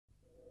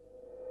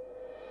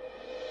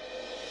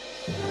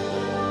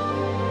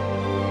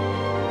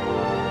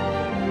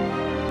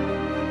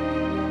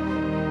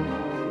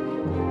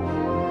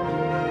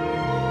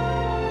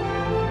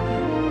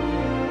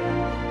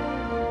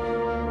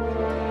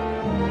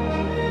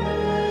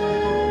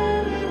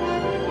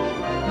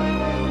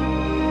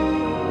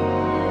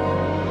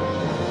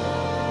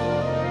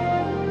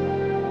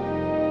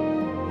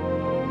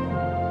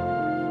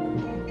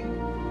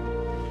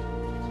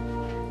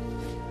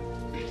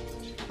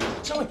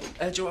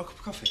do you want a cup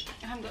of coffee?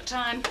 I haven't got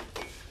time.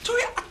 Zoe,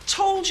 I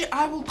told you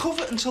I will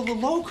cover it until the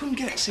locum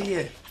gets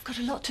here. I've got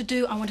a lot to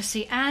do. I want to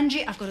see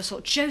Angie. I've got to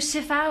sort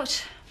Joseph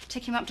out.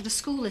 Take him up to the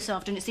school this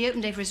afternoon. It's the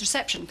open day for his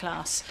reception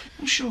class.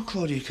 I'm sure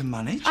Claudia can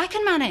manage. I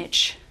can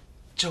manage.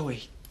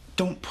 Zoe,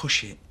 don't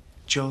push it.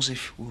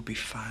 Joseph will be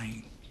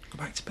fine. Go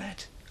back to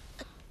bed.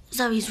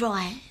 Zoe's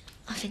right.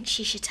 I think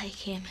she should take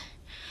him.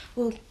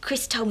 Well,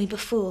 Chris told me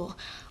before.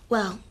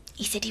 Well,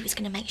 he said he was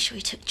going to make sure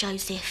he took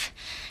Joseph.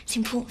 It's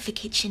important for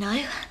kids, you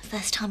know.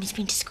 First time he's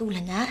been to school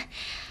and that.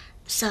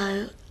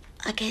 So,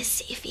 I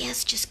guess if he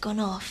has just gone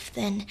off,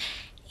 then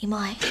he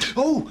might...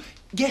 Oh,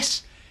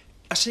 yes.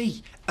 I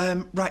see.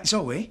 Right,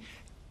 Zoe,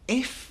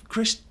 if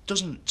Chris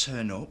doesn't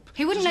turn up...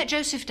 He wouldn't let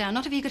Joseph down,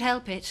 not if he could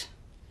help it.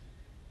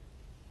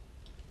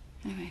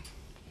 Anyway,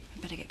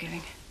 I'd better get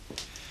going.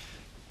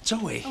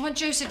 Zoe... I want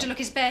Joseph to look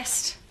his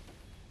best.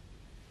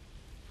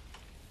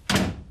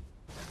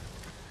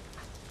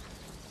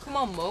 Come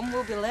on, Mum,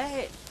 we'll be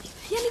late.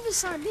 You haven't even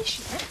signed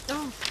this yet.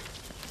 Oh.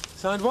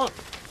 Signed what?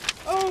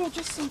 Oh,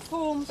 just some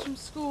forms from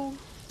school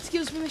to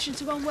give us permission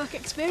to go on work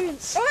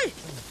experience. Oi!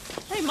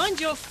 Hey, mind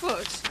your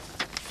foot.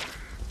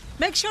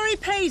 Make sure he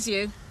pays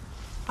you.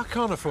 I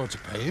can't afford to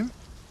pay him.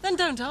 Then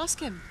don't ask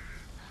him.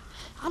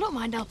 I don't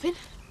mind helping.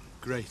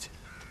 Great.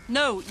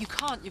 No, you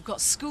can't. You've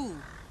got school.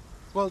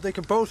 Well, they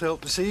can both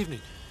help this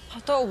evening. I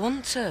don't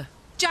want to.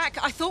 Jack,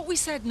 I thought we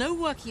said no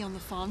working on the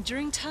farm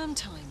during term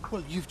time.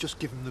 Well, you've just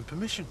given them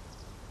permission.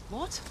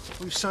 What?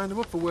 We've signed them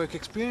up for work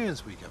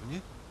experience week, haven't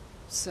you?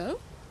 So?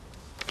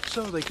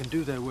 So they can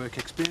do their work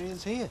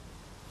experience here.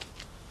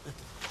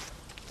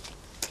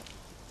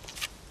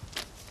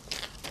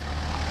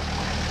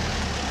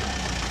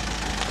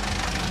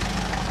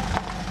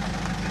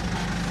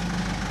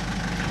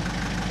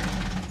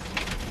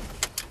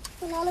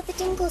 Will all of the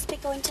Dingles be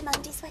going to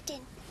Mandy's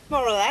wedding?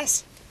 More or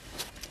less.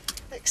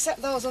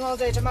 Except those on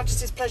holiday to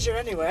Majesty's pleasure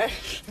anyway.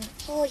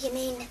 Oh, you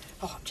mean...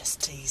 Oh, I'm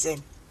just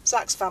teasing.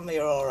 Zach's family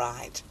are all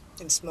right,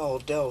 in small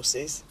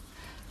doses.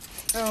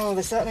 Oh,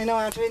 they certainly know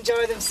how to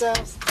enjoy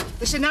themselves.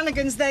 The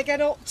shenanigans they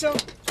get up to.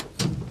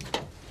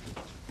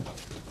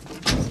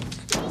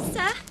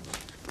 Sir,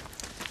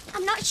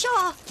 I'm not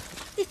sure.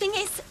 The thing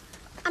is,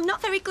 I'm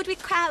not very good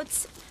with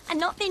crowds, and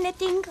not being a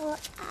dingle,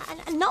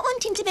 and not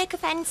wanting to make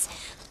offence.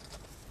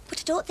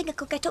 But I don't think I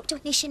could get up to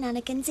any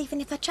shenanigans,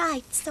 even if I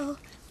tried, so...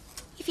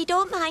 If you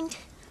don't mind,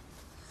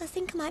 I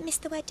think I might miss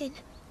the wedding.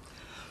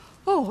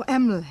 Oh,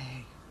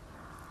 Emily,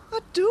 I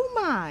do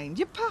mind.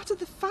 You're part of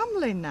the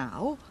family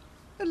now.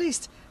 At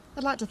least,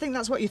 I'd like to think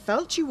that's what you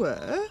felt you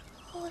were.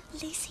 Oh,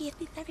 Lucy, you've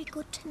been very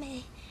good to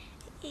me.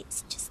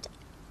 It's just...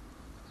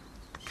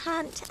 I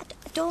can't,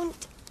 I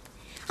don't...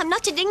 I'm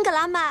not a dingle,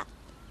 am I?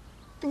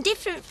 I'm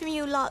different from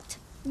you lot.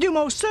 You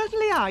most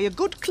certainly are. You're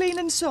good, clean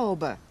and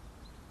sober.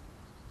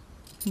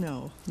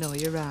 No,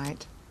 you're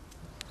right.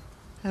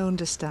 I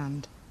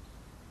understand.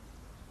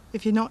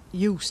 If you're not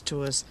used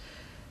to us...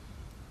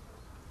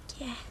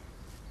 Yeah.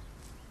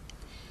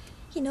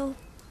 You know,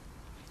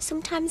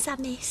 sometimes I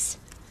miss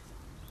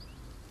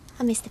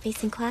the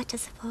peace and quiet, I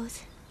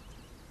suppose.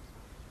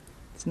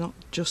 It's not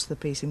just the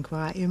peace and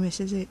quiet you miss,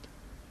 is it?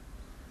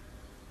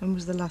 When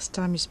was the last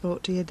time you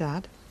spoke to your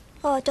dad?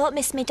 Oh, I don't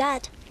miss me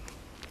dad.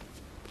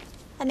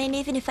 I mean,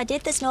 even if I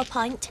did, there's no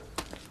point.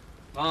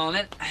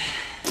 Morning.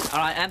 All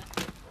right, Em.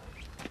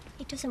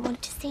 He doesn't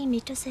want to see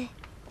me, does he?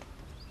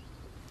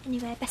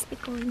 Anyway, I best be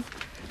going.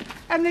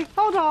 Emily,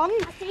 hold on.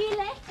 I'll see you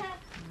later.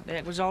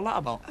 What was all that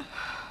about?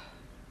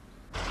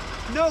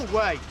 No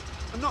way.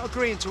 I'm not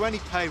agreeing to any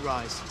pay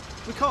rise.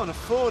 We can't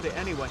afford it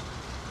anyway.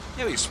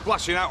 Yeah, but you're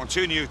splashing out on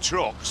 2 new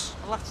trucks.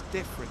 Well, that's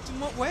different.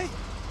 In what way?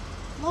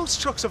 Those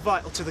trucks are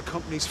vital to the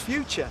company's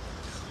future.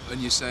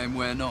 And you're saying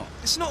we're not?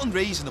 It's not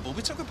unreasonable.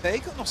 We took a pay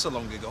cut not so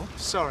long ago.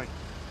 Sorry,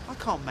 I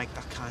can't make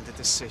that kind of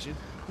decision.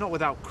 Not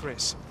without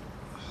Chris.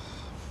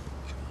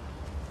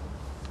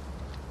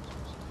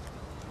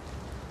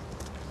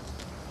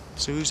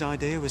 So whose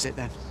idea was it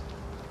then?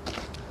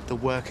 The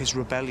workers'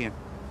 rebellion.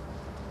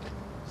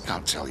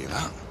 Can't tell you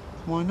that.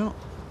 Why not?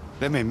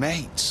 They're my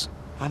mates.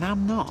 And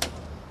I'm not.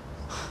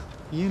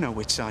 You know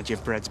which side your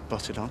bread's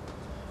buttered on.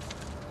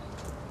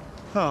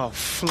 Oh,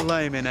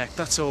 flaming heck,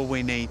 that's all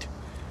we need.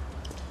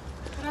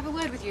 Could I have a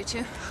word with you two?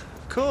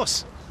 Of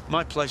course.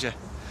 My pleasure.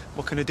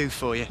 What can I do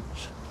for you?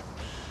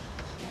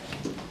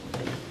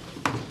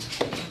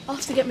 I'll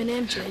have to get my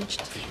name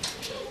changed.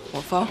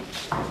 What for?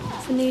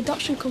 From the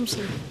adoption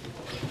company.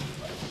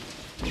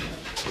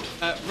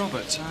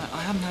 Robert,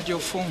 I haven't had your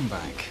form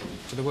back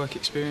for the work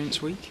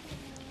experience week.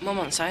 Mum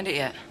hasn't signed it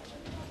yet.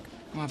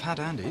 Well, I've had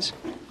Andy's.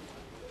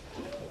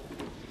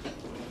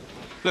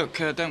 Look,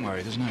 don't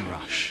worry, there's no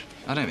rush.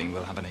 I don't think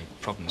we'll have any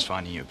problems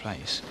finding you a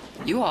place.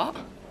 You are?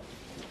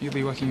 You'll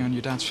be working on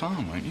your dad's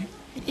farm, won't you?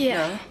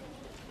 Yeah. No.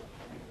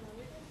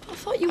 I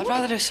thought you I'd would.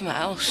 rather do something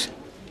else.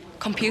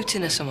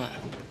 Computing or something.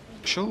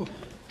 Sure.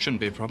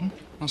 Shouldn't be a problem.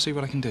 I'll see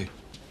what I can do.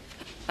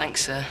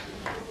 Thanks, sir.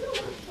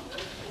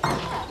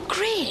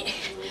 Great.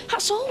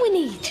 That's all we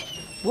need.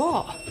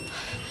 What?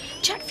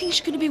 Jack thinks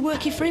you're going to be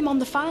working for him on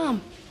the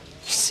farm.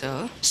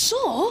 So?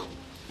 So?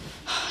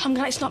 I'm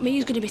glad it's not me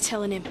who's going to be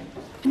telling him.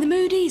 In the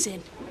mood he's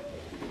in,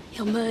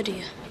 he'll murder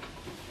you.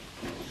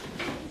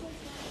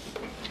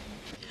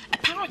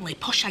 Apparently,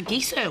 Posh had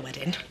geese at her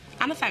wedding,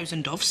 and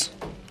 1,000 doves.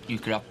 You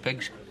could have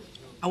pigs.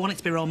 I want it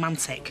to be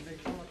romantic.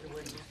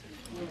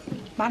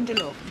 Mandy,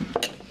 look.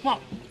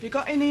 What? Have you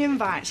got any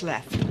invites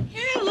left?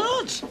 Yeah,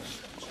 loads.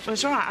 Well,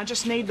 it's all right, I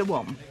just need the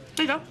one.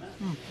 There you go.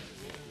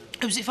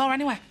 Who's it for,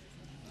 anyway?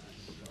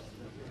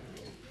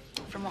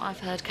 From what I've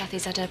heard,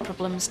 Kathy's had her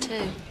problems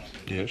too.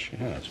 Yes, she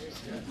has.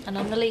 And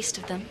I'm the least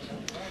of them.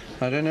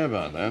 I don't know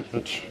about that,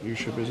 but you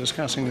should be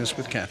discussing this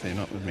with Kathy,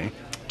 not with me.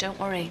 Don't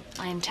worry,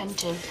 I intend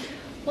to.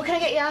 What can I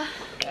get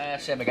you?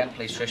 Same again,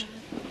 please, Trish.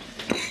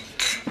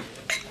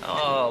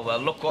 Oh, well,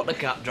 look what the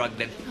cat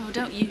dragged in. Oh,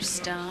 don't you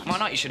start. Why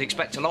not? You should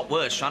expect a lot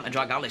worse trying to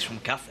drag Alice from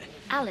Kathy.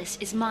 Alice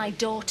is my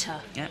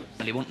daughter. Yeah,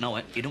 well, you wouldn't know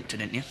it. You dumped her,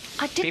 didn't you?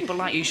 I didn't. People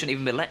like you shouldn't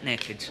even be let near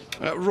kids.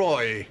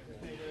 Roy!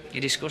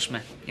 You disgust me.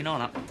 You know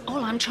that.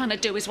 All I'm trying to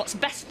do is what's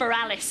best for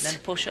Alice. Then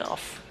push it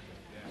off.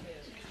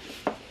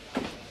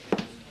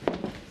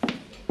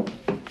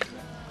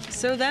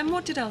 So then,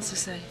 what did Elsa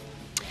say?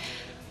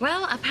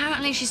 Well,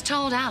 apparently she's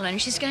told Alan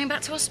she's going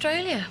back to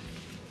Australia.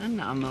 And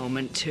not a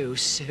moment too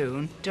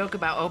soon. Talk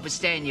about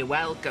overstaying your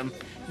welcome.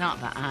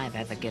 Not that I've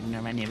ever given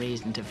her any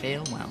reason to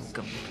feel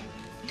welcome.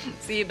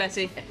 See you,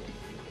 Betty.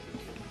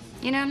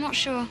 You know, I'm not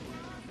sure.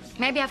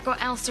 Maybe I've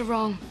got Elsa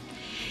wrong.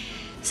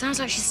 Sounds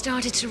like she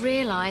started to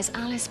realise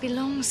Alice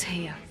belongs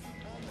here.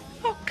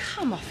 Oh,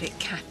 come off it,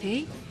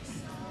 Kathy.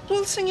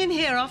 Waltzing in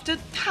here after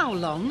how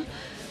long?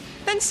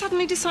 Then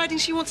suddenly deciding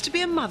she wants to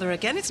be a mother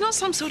again. It's not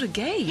some sort of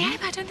game. Yeah,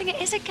 but I don't think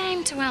it is a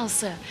game to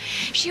Elsa.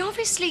 She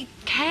obviously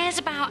cares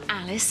about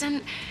Alice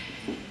and...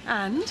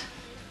 And?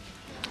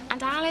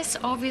 And Alice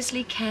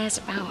obviously cares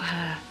about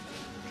her.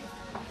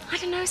 I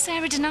don't know,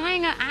 Sarah,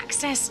 denying her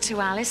access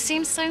to Alice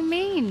seems so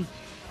mean.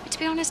 But to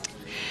be honest,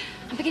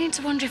 I'm beginning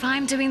to wonder if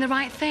I'm doing the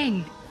right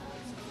thing.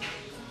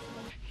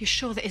 You're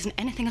sure there isn't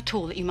anything at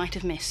all that you might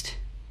have missed?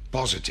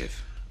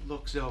 Positive.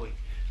 Look, Zoe,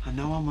 I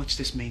know how much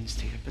this means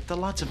to you, but the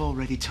lads have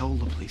already told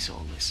the police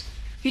all this.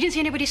 You didn't see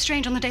anybody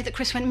strange on the day that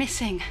Chris went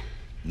missing?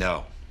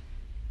 No.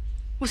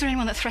 Was there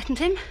anyone that threatened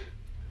him?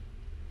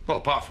 Well,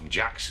 apart from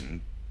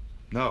Jackson,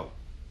 no.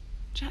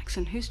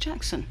 Jackson? Who's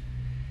Jackson?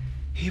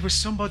 He was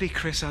somebody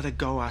Chris had a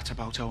go at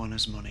about owing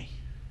us money.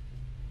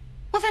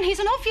 Well, then he's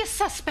an obvious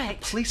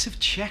suspect. Police have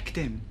checked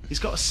him. He's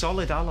got a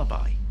solid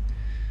alibi.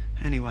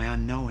 Anyway, I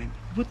know him.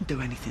 He wouldn't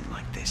do anything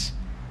like this.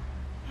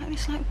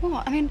 It's like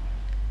what? I mean,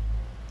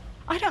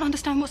 I don't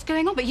understand what's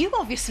going on, but you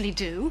obviously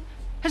do.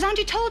 Has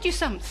Angie told you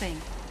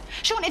something?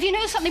 Sean, if you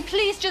know something,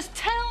 please just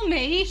tell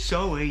me.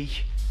 Zoe,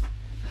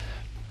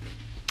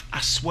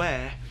 I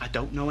swear I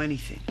don't know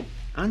anything.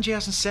 Angie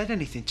hasn't said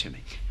anything to me.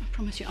 I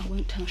promise you I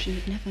won't tell. She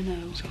would never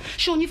know.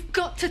 Sean, you've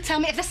got to tell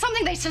me if there's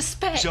something they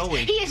suspect.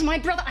 Zoe. He is my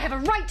brother. I have a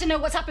right to know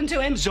what's happened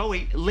to him.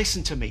 Zoe,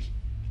 listen to me.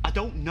 I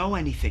don't know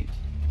anything.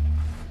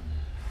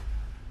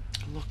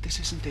 Look, this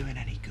isn't doing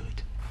any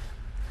good.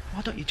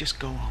 Why don't you just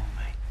go home,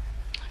 mate?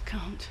 I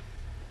can't.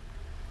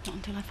 Not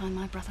until I find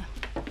my brother.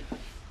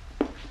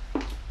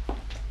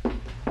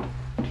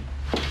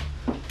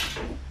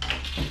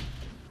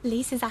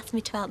 Lisa's asked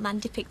me to help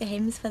Mandy pick the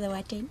hymns for the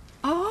wedding.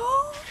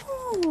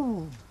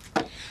 Oh!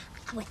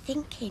 I was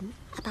thinking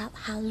about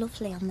how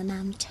lovely on the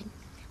mountain.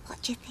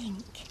 What do you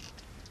think?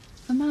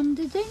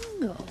 Amanda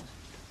Dingle.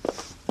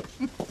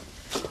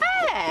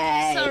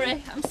 Hey!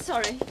 Sorry, I'm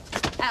sorry.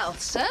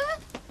 Elsa?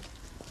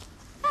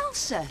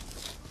 Elsa,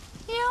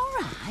 you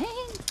all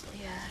right?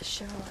 Yeah,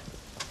 sure.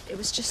 It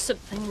was just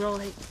something,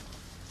 Roy.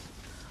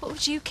 What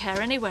would you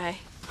care anyway?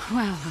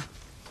 Well,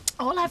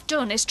 all I've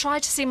done is try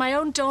to see my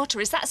own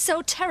daughter. Is that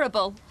so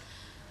terrible?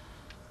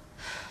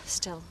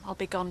 Still, I'll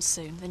be gone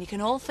soon. Then you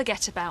can all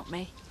forget about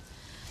me.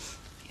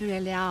 You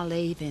really are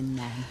leaving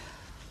then?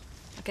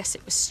 I guess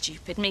it was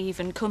stupid, me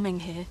even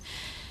coming here.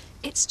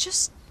 It's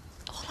just...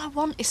 all I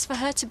want is for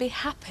her to be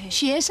happy.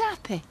 She is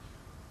happy.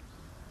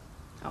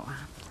 Oh,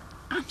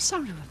 I'm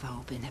sorry we've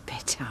all been a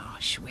bit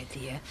harsh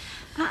with you.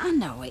 I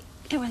know it.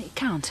 Well, it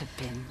can't have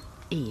been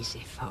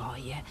easy for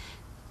you.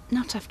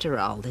 Not after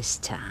all this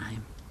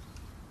time.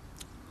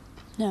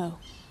 No.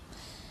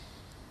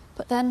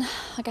 But then,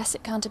 I guess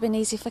it can't have been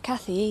easy for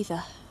Kathy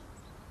either.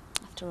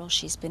 After all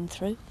she's been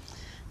through.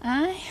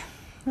 Aye,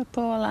 the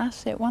poor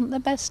lass, it wasn't the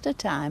best of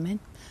timing.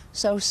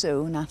 So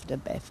soon after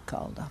Biff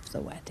called off the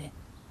wedding.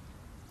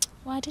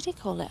 Why did he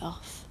call it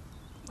off?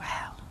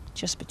 Well,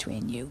 just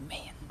between you,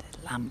 me and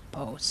the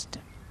lamppost.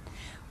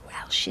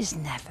 Well, she's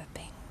never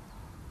been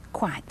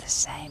quite the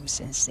same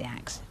since the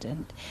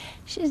accident.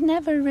 She's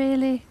never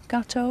really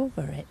got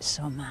over it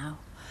somehow.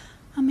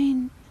 I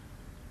mean,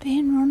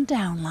 being run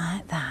down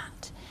like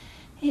that,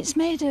 it's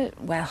made her,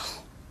 well,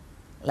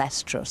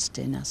 less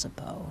trusting, I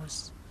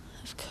suppose.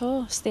 Of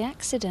course, the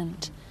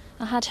accident.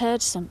 I had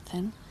heard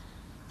something.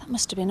 That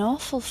must have been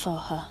awful for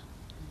her.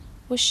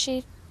 Was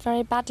she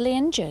very badly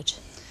injured?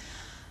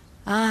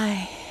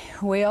 Aye,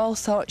 we all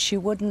thought she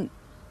wouldn't.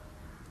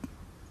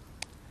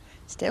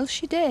 Still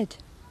she did.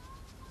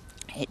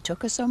 It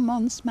took her some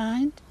months,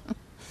 mind.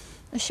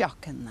 The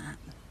shock and that,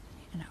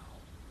 you know.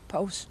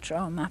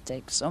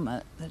 post-traumatic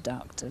summit, the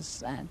doctors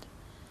said.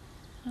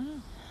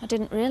 Oh, I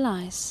didn't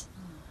realise.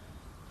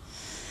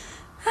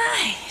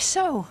 Aye,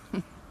 so...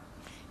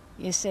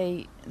 You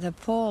see, the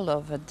poor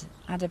love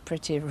had a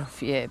pretty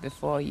rough year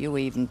before you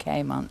even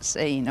came on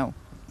scene. Oh,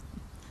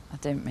 I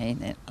didn't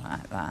mean it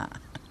like that.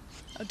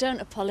 Oh, don't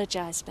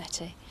apologise,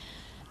 Betty.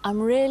 I'm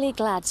really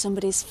glad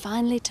somebody's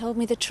finally told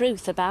me the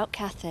truth about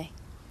Kathy.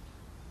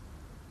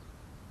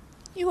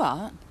 You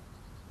aren't?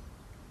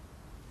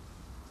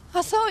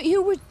 I thought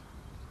you would...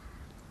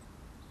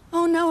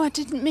 Oh, no, I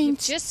didn't mean... You've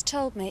just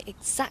told me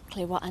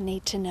exactly what I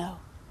need to know.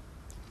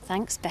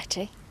 Thanks,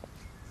 Betty.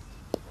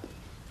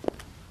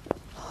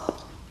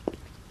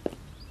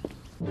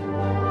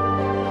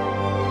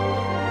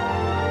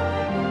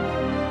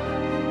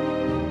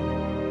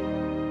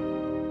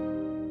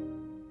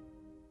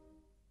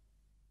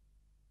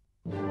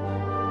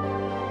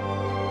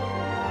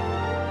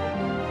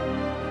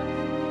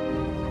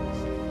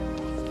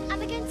 Are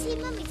we going to see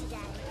Mummy today?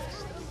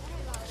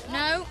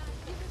 No,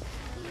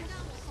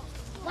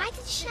 Why did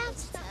you shout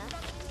at her?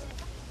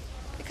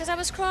 because I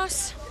was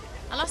cross.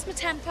 I lost my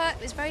temper.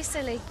 It was very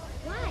silly.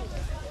 Why?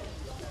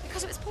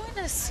 Because it was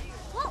pointless.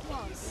 What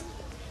was?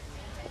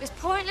 It was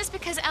pointless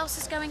because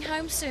Elsa's going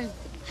home soon.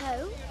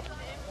 Home?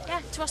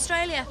 Yeah, to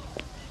Australia.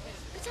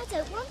 But I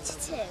don't want her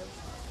to.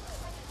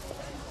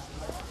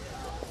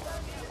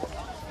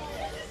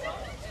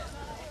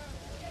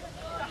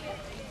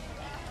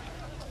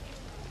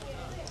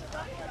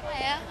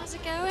 Hiya, how's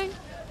it going?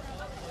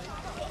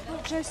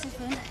 Brought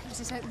Joseph in. It was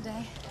his open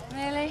day.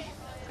 Really?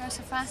 Grow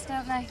so fast,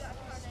 don't they?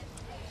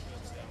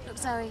 Look,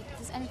 Zoe, if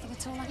there's anything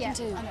at all I can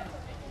do... I know.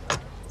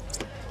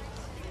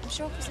 I'm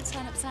sure Chris will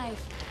turn up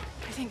safe.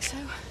 I think so.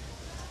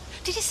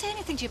 Did he say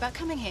anything to you about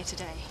coming here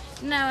today?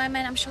 No, I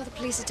mean, I'm sure the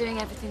police are doing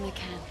everything they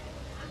can.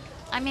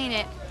 I mean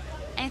it.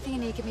 Anything you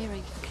need, give me a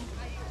ring, okay?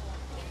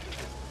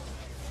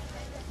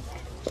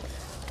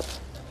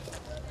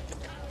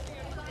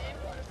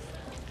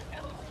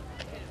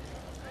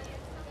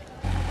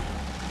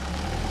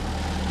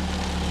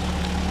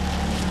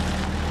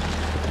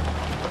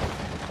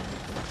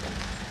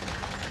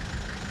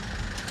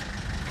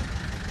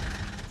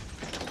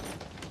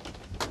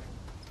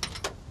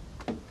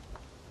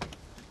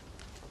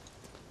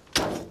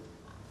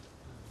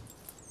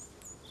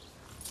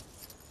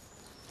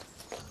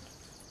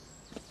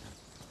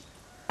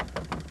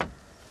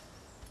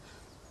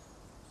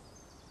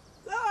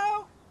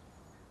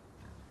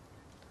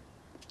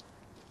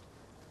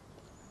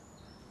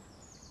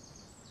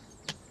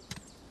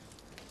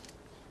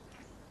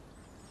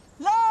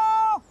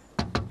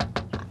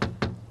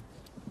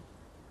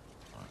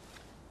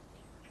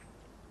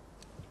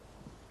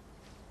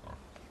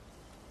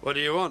 What do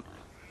you want?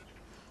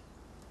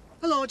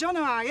 Hello, John,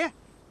 how are you?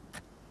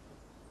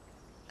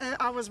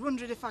 I was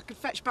wondering if I could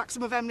fetch back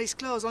some of Emily's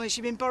clothes, only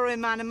she's been borrowing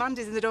mine and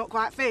Mandy's and they don't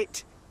quite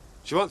fit.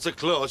 She wants her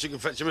clothes, she can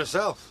fetch them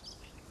herself.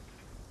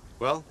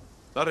 Well,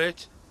 that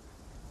it?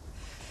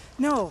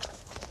 No.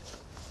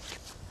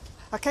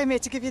 I came here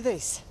to give you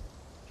this.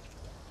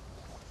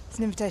 It's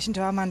an invitation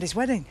to our Mandy's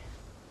wedding.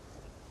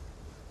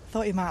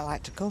 Thought you might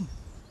like to come.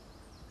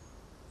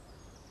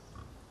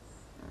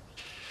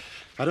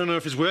 I don't know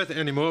if it's worth it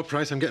anymore,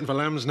 price I'm getting for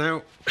lambs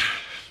now.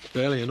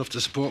 Barely enough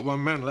to support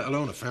one man, let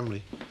alone a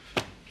family.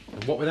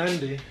 And what with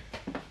Andy?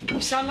 You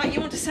sound like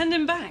you want to send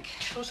him back.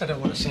 Of course I don't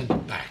want to send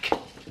him back.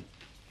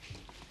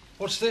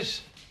 What's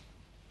this?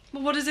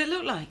 Well, what does it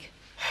look like?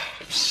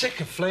 I'm sick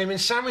of flaming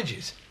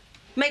sandwiches.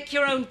 Make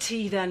your own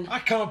tea, then. I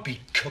can't be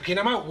cooking.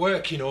 I'm out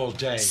working all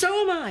day. So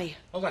am I.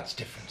 Oh, that's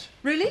different.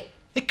 Really?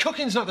 The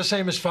cooking's not the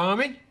same as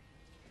farming.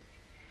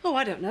 Oh,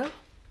 I don't know.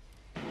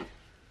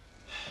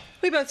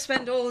 We both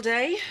spend all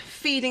day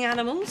feeding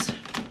animals.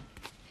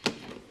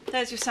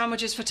 There's your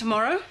sandwiches for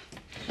tomorrow.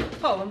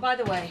 Oh, and by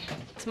the way,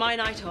 it's my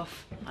night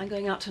off. I'm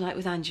going out tonight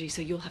with Angie,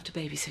 so you'll have to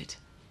babysit.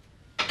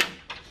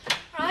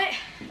 Right,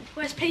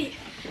 where's Pete?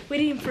 We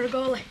need him for a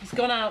goalie. He's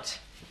gone out.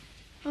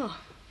 Oh,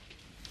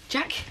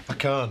 Jack? I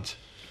can't.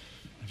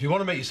 If you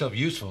want to make yourself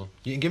useful,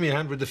 you can give me a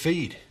hand with the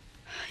feed.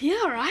 Yeah,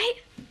 all right.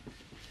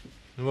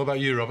 And what about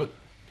you, Robert?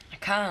 I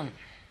can't.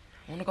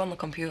 I want to go on the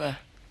computer.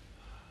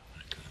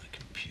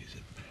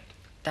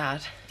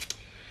 Dad,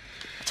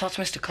 I talked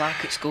to Mr.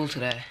 Clark at school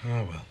today.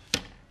 Oh, well.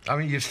 I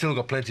mean, you've still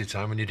got plenty of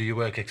time when you do your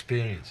work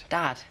experience.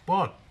 Dad.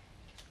 What?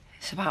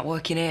 It's about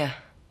working here.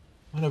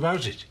 What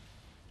about it?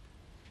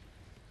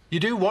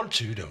 You do want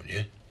to, don't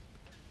you?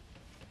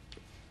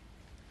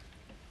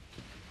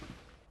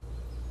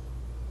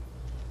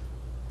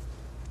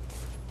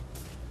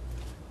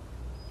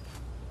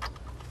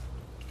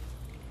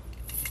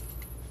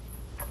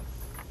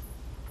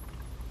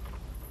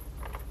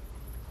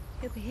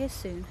 He'll be here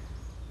soon.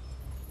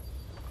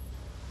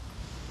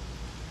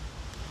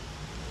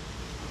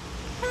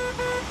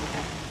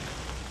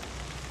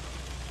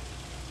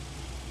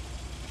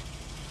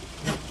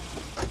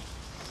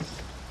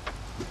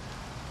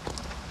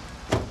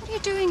 What are you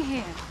doing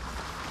here?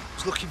 I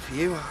was looking for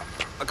you.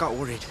 I got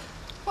worried.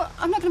 Well,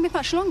 I'm not going to be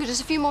much longer,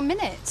 just a few more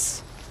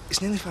minutes.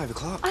 It's nearly 5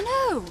 o'clock. I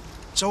know.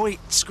 Zoe,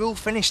 school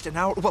finished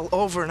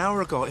over an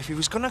hour ago. If he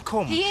was going to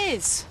come... He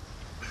is.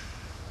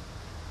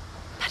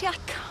 Paddy, I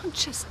can't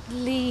just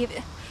leave.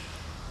 It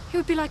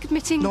would be like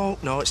admitting... No,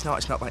 it's not.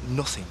 It's not like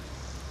nothing.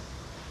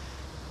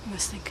 You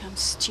must think I'm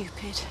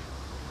stupid.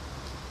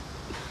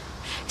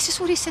 It's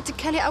just what he said to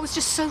Kelly. I was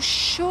just so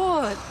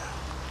sure.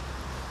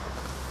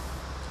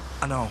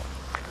 I know.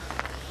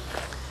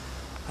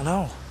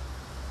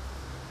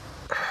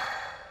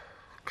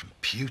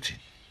 Computing.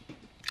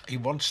 He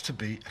wants to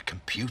be a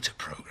computer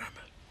programmer.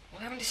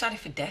 Well, I haven't decided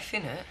for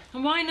definite.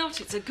 And why not?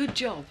 It's a good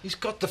job. He's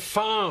got the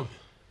farm.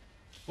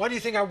 Why do you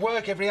think I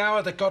work every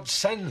hour that God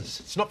sends?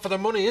 It's not for the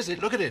money, is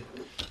it? Look at it.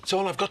 It's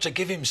all I've got to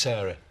give him,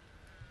 Sarah.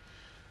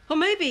 Or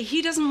maybe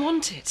he doesn't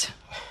want it.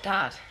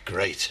 Dad.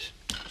 Great.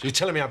 So you're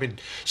telling me I've been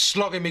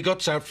slogging my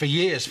guts out for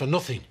years for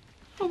nothing?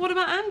 Well, what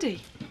about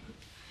Andy?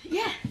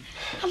 Yeah,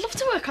 I'd love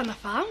to work on the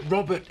farm.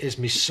 Robert is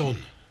my son.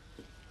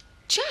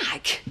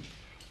 Jack?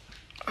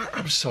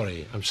 I'm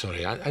sorry.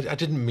 I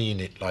didn't mean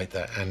it like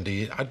that,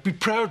 Andy. I'd be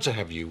proud to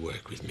have you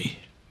work with me.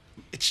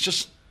 It's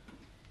just...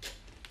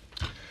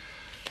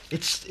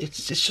 It's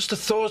just the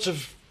thought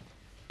of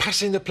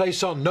passing the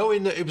place on,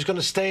 knowing that it was going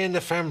to stay in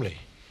the family.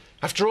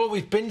 After all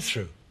we've been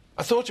through,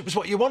 I thought it was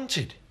what you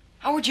wanted.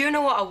 How would you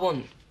know what I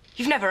want?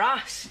 You've never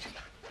asked.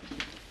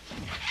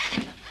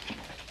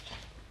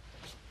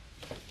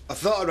 I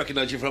thought I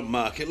recognised you from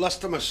market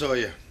last time I saw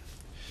you.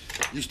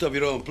 You used to have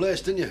your own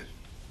place, didn't you?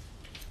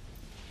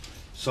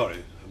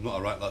 Sorry, I'm not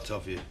a right lad to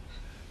offer you.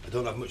 I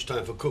don't have much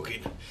time for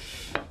cooking.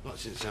 Not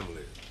since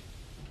Emily.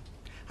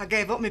 I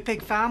gave up my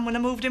pig farm when I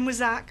moved in with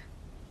Zach.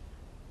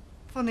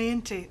 Funny,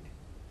 ain't it?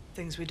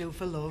 Things we do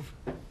for love.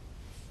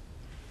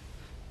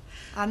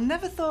 I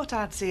never thought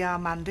I'd see our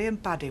Mandy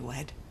and Paddy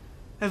wed.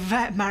 A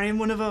vet marrying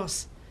one of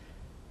us.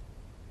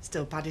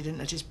 Still, Paddy didn't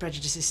let his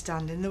prejudices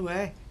stand in the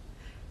way.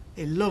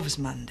 He loves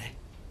Mandy.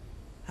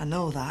 I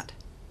know that.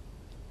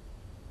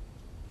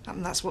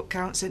 And that's what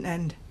counts in the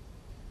end.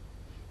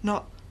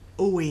 Not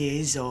who he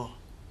is or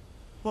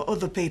what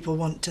other people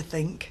want to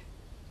think.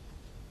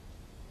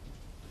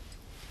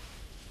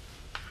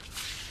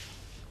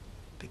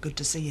 Be good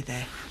to see you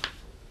there.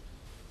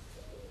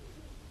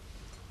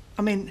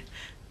 I mean,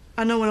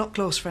 I know we're not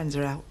close friends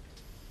are out.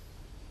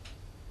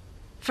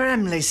 For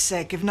Emily's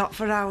sake, if not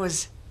for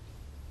ours.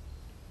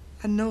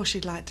 I know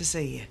she'd like to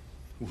see you.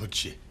 Would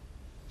she?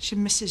 She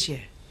misses you.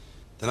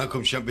 Then how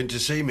come she hasn't been to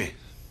see me?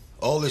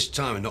 All this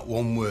time and not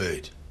one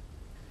word.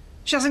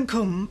 She hasn't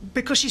come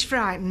because she's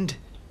frightened.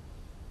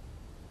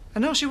 I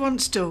know she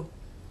wants to.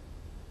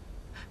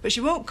 But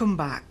she won't come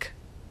back.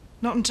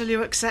 Not until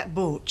you accept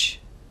Butch.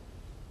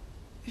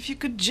 If you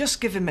could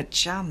just give him a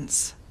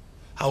chance.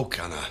 How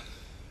can I?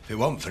 If it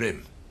weren't for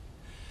him.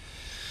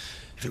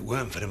 If it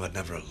weren't for him, I'd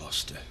never have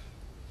lost her.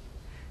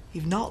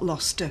 You've not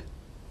lost her.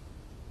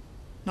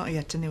 Not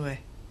yet, anyway.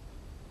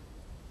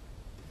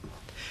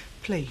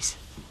 Please,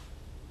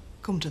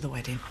 come to the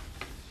wedding.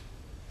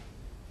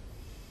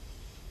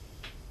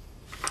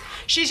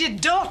 She's your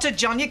daughter,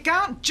 John. You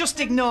can't just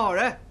ignore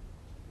her.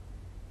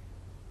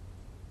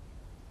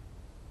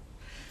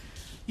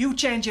 You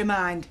change your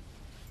mind.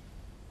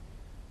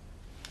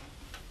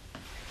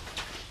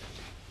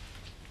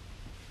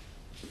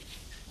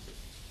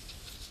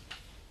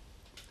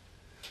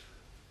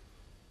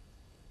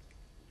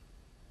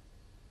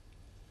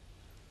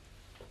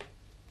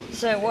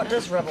 So what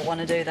does Robert want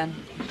to do then?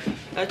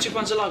 2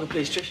 pints of lager,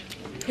 please, Trish.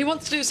 He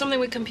wants to do something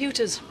with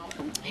computers.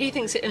 He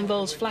thinks it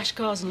involves flash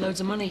cars and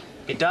loads of money.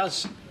 It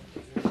does.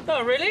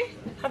 Oh, really?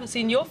 Haven't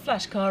seen your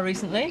flash car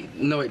recently.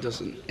 No, it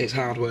doesn't. It's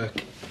hard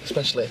work,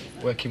 especially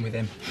working with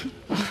him.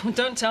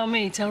 Don't tell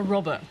me, tell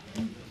Robert.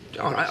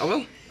 All right, I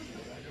will.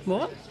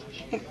 What?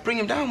 Well, bring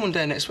him down one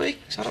day next week,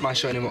 so I don't mind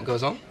showing him what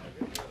goes on.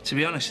 To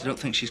be honest, I don't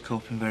think she's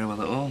coping very well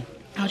at all.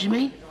 How do you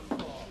mean?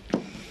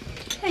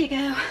 There you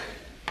go.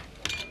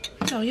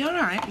 Oh, you all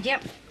right?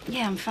 Yep.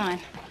 Yeah, I'm fine.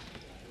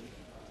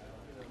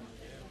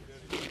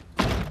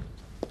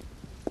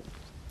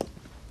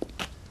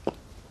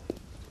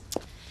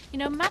 You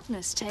know,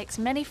 madness takes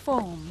many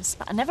forms,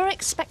 but I never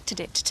expected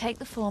it to take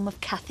the form of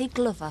Kathy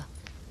Glover.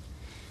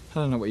 I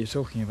don't know what you're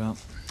talking about.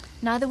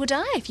 Neither would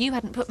I if you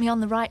hadn't put me on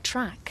the right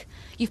track.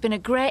 You've been a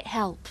great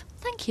help.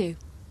 Thank you.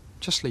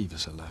 Just leave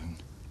us alone.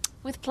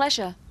 With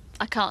pleasure.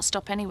 I can't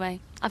stop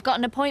anyway. I've got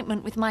an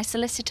appointment with my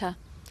solicitor.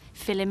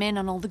 Fill him in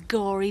on all the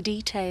gory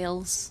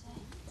details.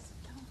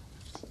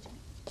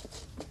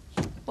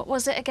 What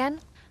was it again?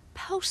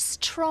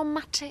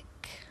 Post-traumatic.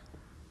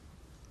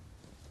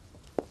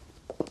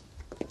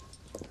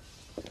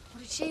 What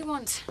did she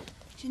want?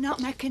 She's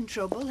not making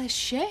trouble, is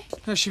she?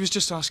 No, she was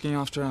just asking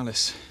after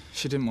Alice.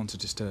 She didn't want to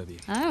disturb you.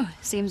 Oh,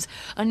 seems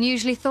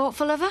unusually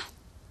thoughtful of her.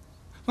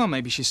 Well,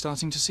 maybe she's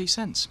starting to see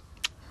sense.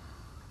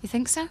 You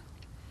think so?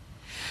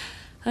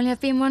 Only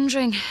I've been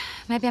wondering,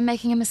 maybe I'm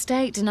making a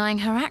mistake denying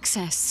her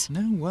access.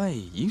 No way.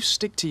 You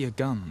stick to your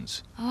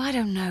guns. Oh, I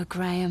don't know,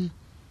 Graham.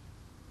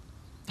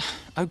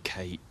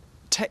 OK,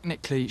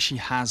 technically she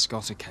has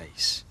got a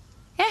case.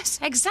 Yes,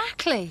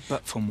 exactly.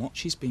 But from what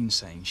she's been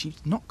saying,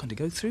 she's not going to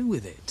go through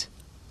with it.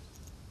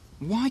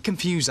 Why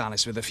confuse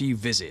Alice with a few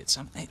visits?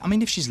 I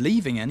mean, if she's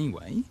leaving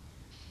anyway.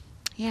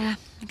 Yeah,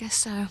 I guess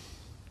so. Well,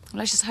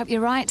 let's just hope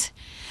you're right.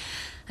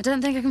 I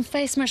don't think I can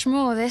face much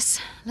more of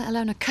this, let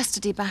alone a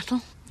custody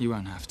battle. You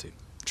won't have to.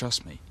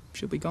 Trust me,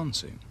 she'll be gone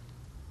soon.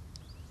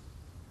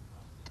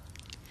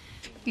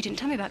 You didn't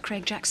tell me about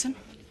Craig Jackson.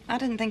 I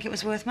didn't think it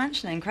was worth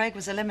mentioning. Craig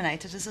was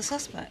eliminated as a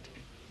suspect.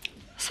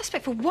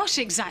 Suspect for what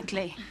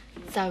exactly?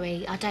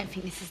 Zoe, I don't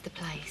think this is the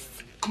place.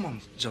 Come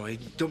on, Zoe,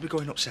 don't be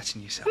going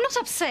upsetting yourself. I'm not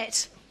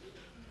upset.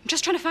 I'm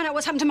just trying to find out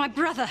what's happened to my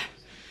brother.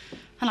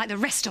 Unlike the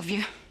rest of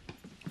you.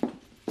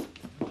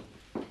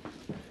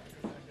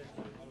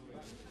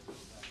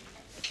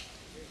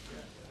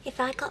 If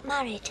I got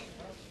married,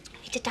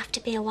 it'd have to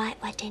be a white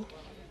wedding.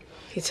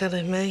 You're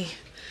telling me?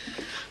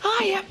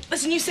 Oh, yeah.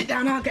 Listen, you sit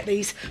down. I'll get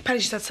these. Paddy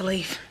just had to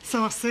leave.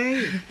 So I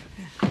see.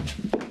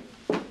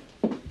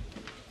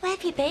 Where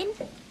have you been?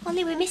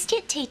 Only we missed you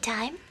at tea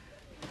time.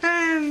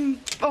 I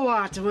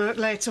had to work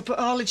late up at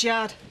Haulage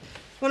Yard.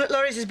 One at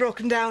Laurie's is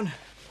broken down.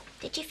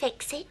 Did you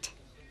fix it?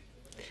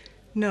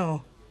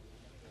 No.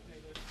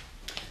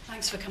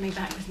 Thanks for coming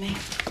back with me.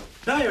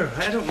 No, you're all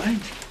right. I don't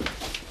mind.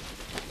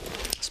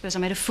 I suppose I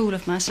made a fool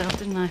of myself,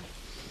 didn't I?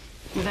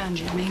 With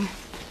Angie, I mean.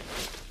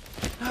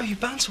 No, you're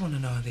bound to want to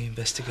know how the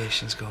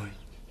investigation's going.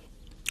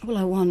 All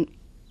I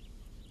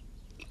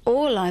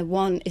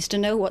want is to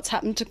know what's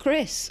happened to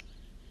Chris.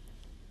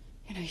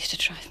 You know, it used to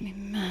drive me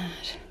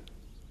mad.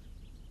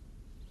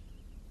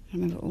 I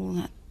remember all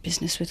that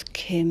business with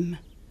Kim.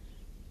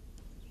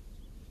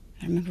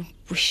 I remember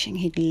wishing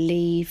he'd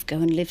leave, go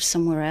and live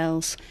somewhere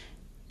else,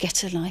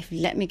 get a life,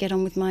 let me get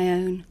on with my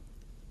own.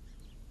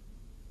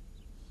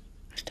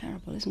 It's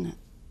terrible, isn't it?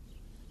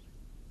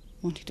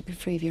 Wanting to be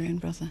free of your own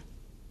brother.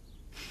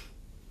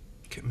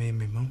 Look at me and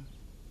my mum.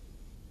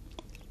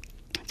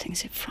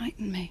 Things that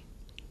frightened me.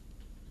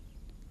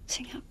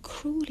 Seeing how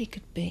cruel he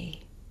could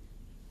be.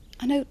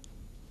 I know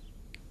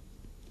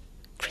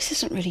Chris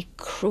isn't really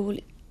cruel.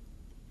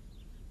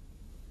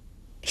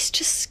 He's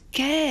just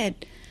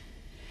scared.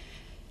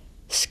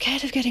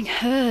 Scared of getting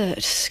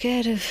hurt.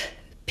 Scared of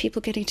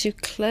people getting too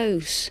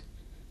close.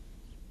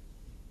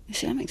 You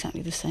see, I'm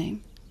exactly the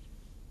same.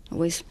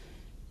 Always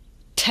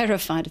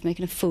terrified of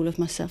making a fool of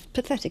myself.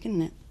 Pathetic,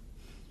 isn't it?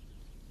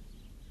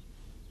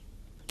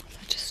 If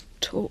I just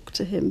talk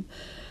to him,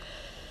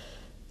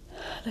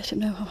 let him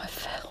know how I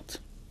felt.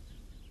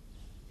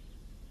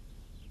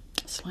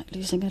 It's like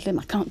losing a limb.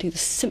 I can't do the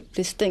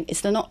simplest thing.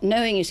 It's the not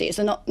knowing, you see. It's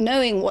the not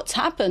knowing what's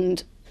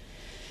happened.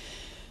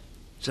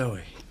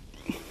 Zoe.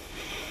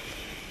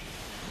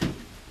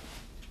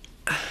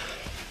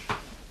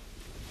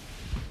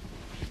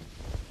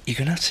 You're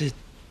gonna have to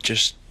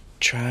just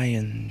try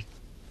and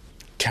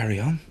carry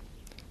on.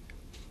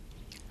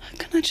 How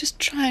can I just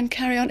try and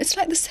carry on? It's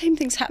like the same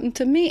thing's happened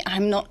to me.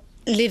 I'm not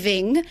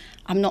living.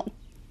 I'm not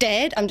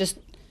dead. I'm just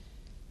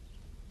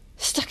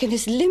stuck in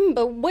this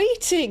limbo,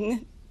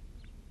 waiting.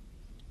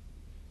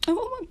 I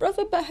want my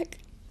brother back.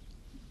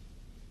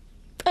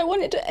 I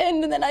want it to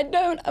end and then I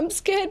don't. I'm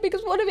scared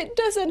because what if it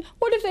doesn't?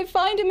 What if they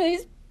find him and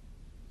he's...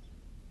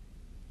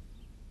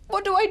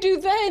 What do I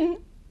do then?